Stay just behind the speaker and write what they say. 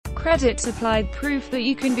credit supplied proof that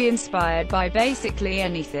you can be inspired by basically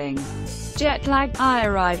anything. Jet lag. I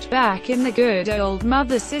arrived back in the good old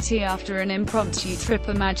mother city after an impromptu trip,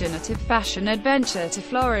 imaginative fashion adventure to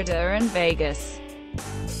Florida and Vegas.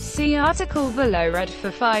 See article below. Read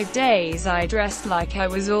for 5 days. I dressed like I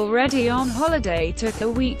was already on holiday, took a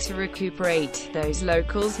week to recuperate. Those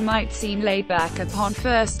locals might seem laid back upon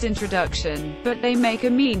first introduction, but they make a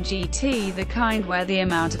mean GT, the kind where the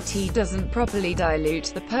amount of tea doesn't properly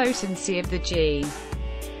dilute the potency of the G.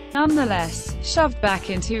 Nonetheless, shoved back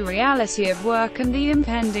into reality of work and the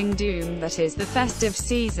impending doom that is the festive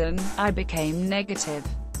season, I became negative.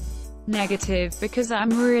 Negative because I'm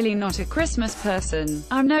really not a Christmas person.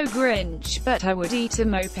 I'm no Grinch, but I would eat a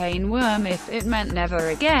Mopane worm if it meant never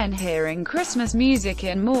again hearing Christmas music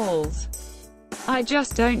in malls. I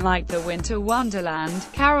just don't like the winter wonderland,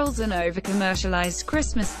 carols and over-commercialized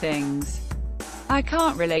Christmas things. I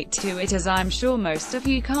can't relate to it, as I'm sure most of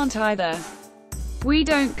you can't either. We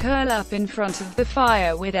don't curl up in front of the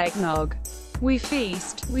fire with eggnog. We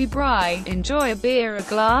feast, we braai, enjoy a beer, a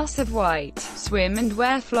glass of white, swim and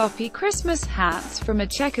wear floppy Christmas hats from a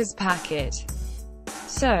Checkers packet.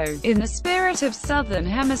 So, in the spirit of Southern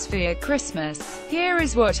Hemisphere Christmas, here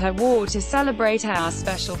is what I wore to celebrate our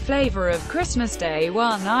special flavor of Christmas Day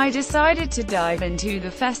 1. I decided to dive into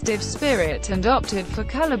the festive spirit and opted for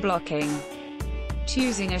color blocking.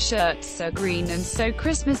 Choosing a shirt so green and so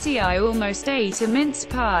Christmassy I almost ate a mince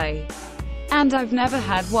pie. And I've never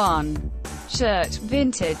had one. Shirt,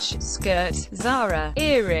 vintage, skirt, Zara,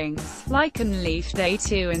 earrings, lichen leaf day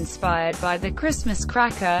 2 inspired by the Christmas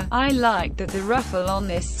cracker. I like that the ruffle on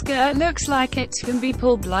this skirt looks like it can be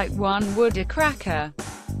pulled like one would a cracker.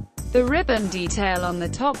 The ribbon detail on the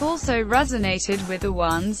top also resonated with the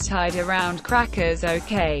ones tied around crackers.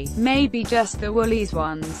 Okay, maybe just the Woolies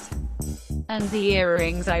ones. And the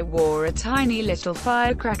earrings I wore are tiny little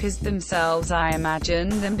firecrackers themselves. I imagine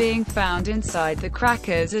them being found inside the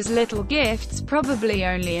crackers as little gifts, probably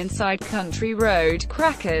only inside Country Road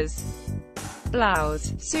crackers.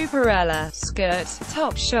 Blouse, Superella, skirt,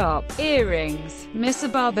 Topshop, earrings, Miss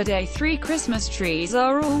Ababa Day 3. Christmas trees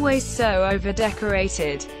are always so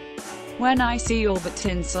over-decorated. When I see all the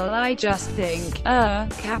tinsel I just think,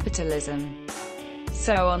 capitalism.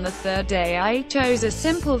 So on the third day I chose a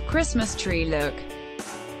simple Christmas tree look.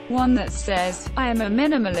 One that says, I am a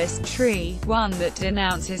minimalist tree, one that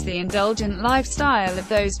denounces the indulgent lifestyle of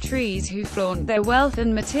those trees who flaunt their wealth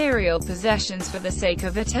and material possessions for the sake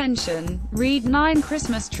of attention. Read 9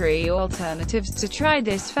 Christmas tree alternatives to try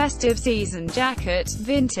this festive season. Jacket,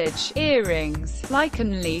 vintage, earrings,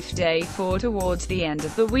 lichen leaf day 4. Towards the end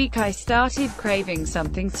of the week I started craving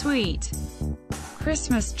something sweet.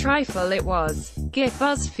 Christmas trifle it was. Get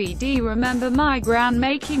BuzzFeed. Remember my gran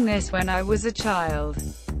making this when I was a child.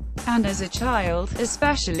 And as a child,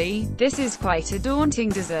 especially, this is quite a daunting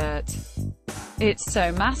dessert. It's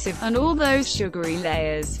so massive, and all those sugary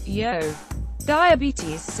layers, yo.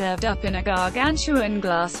 Diabetes served up in a gargantuan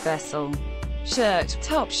glass vessel. Shirt,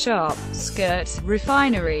 Topshop, skirt,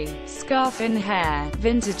 refinery, scarf in hair,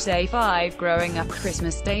 vintage day 5. Growing up,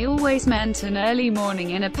 Christmas Day always meant an early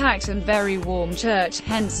morning in a packed and very warm church,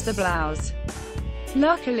 hence the blouse.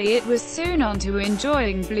 Luckily it was soon on to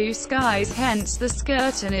enjoying blue skies, hence the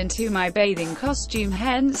skirt, and into my bathing costume,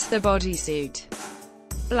 hence the bodysuit.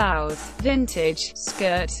 Blouse, vintage,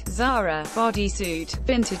 skirt, Zara, bodysuit,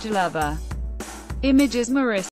 vintage lover. Images Marissa